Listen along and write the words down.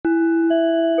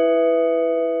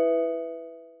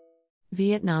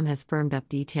Vietnam has firmed up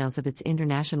details of its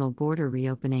international border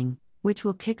reopening, which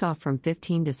will kick off from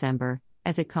 15 December,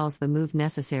 as it calls the move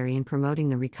necessary in promoting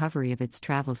the recovery of its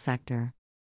travel sector.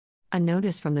 A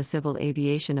notice from the Civil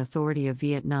Aviation Authority of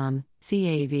Vietnam,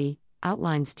 CAV,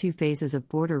 outlines 2 phases of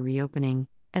border reopening,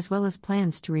 as well as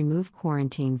plans to remove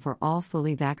quarantine for all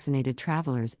fully vaccinated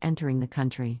travelers entering the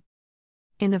country.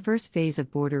 In the first phase of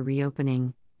border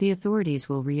reopening, the authorities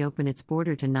will reopen its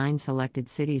border to 9 selected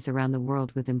cities around the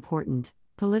world with important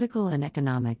political and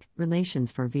economic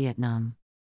relations for Vietnam.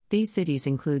 These cities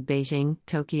include Beijing,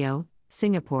 Tokyo,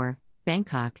 Singapore,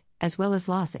 Bangkok, as well as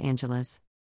Los Angeles.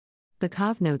 The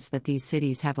CAV notes that these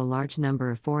cities have a large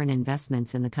number of foreign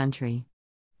investments in the country.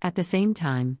 At the same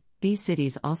time, these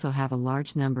cities also have a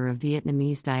large number of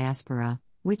Vietnamese diaspora,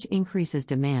 which increases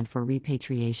demand for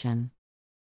repatriation.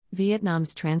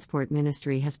 Vietnam's Transport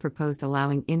Ministry has proposed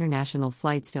allowing international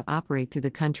flights to operate through the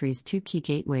country's 2 key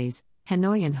gateways,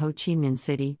 Hanoi and Ho Chi Minh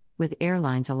City, with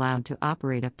airlines allowed to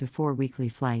operate up to 4 weekly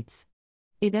flights.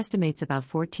 It estimates about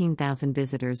 14,000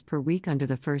 visitors per week under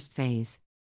the first phase.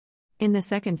 In the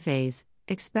second phase,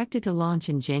 expected to launch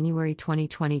in January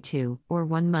 2022, or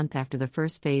 1 month after the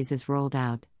first phase is rolled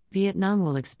out, Vietnam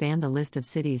will expand the list of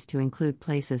cities to include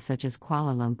places such as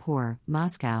Kuala Lumpur,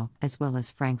 Moscow, as well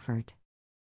as Frankfurt.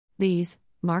 These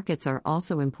markets are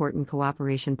also important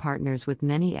cooperation partners with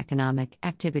many economic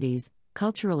activities,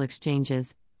 cultural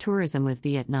exchanges, tourism with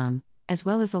Vietnam, as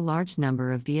well as a large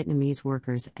number of Vietnamese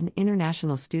workers and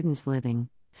international students living,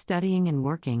 studying and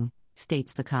working,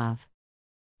 states the CAV.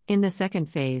 In the second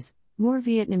phase, more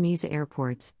Vietnamese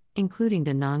airports, including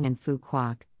Da Nang and Phu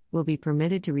Quoc, will be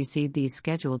permitted to receive these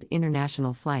scheduled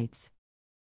international flights.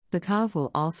 The CAV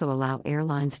will also allow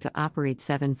airlines to operate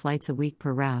 7 flights a week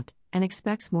per route, and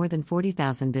expects more than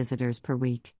 40,000 visitors per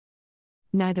week.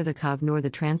 Neither the CAV nor the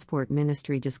Transport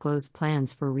Ministry disclosed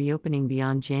plans for reopening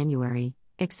beyond January,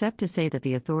 except to say that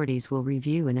the authorities will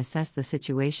review and assess the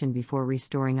situation before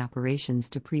restoring operations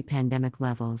to pre-pandemic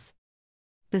levels.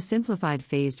 The simplified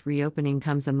phased reopening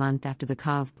comes a month after the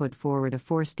CAV put forward a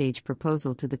 4-stage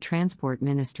proposal to the Transport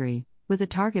Ministry, with a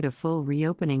target of full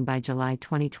reopening by July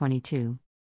 2022.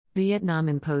 Vietnam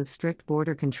imposed strict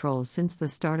border controls since the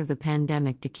start of the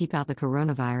pandemic to keep out the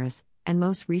coronavirus, and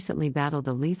most recently battled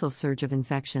a lethal surge of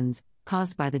infections,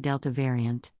 caused by the Delta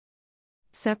variant.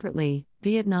 Separately,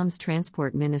 Vietnam's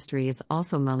Transport Ministry is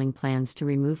also mulling plans to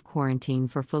remove quarantine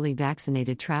for fully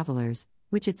vaccinated travelers,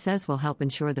 which it says will help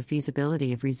ensure the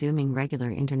feasibility of resuming regular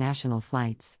international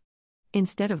flights.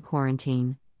 Instead of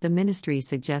quarantine, the ministry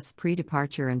suggests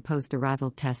pre-departure and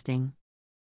post-arrival testing.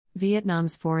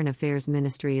 Vietnam's Foreign Affairs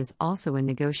Ministry is also in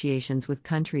negotiations with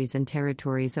countries and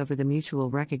territories over the mutual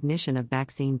recognition of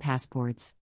vaccine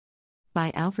passports.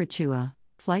 By Alfred Chua,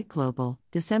 Flight Global,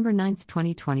 December 9,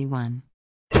 2021.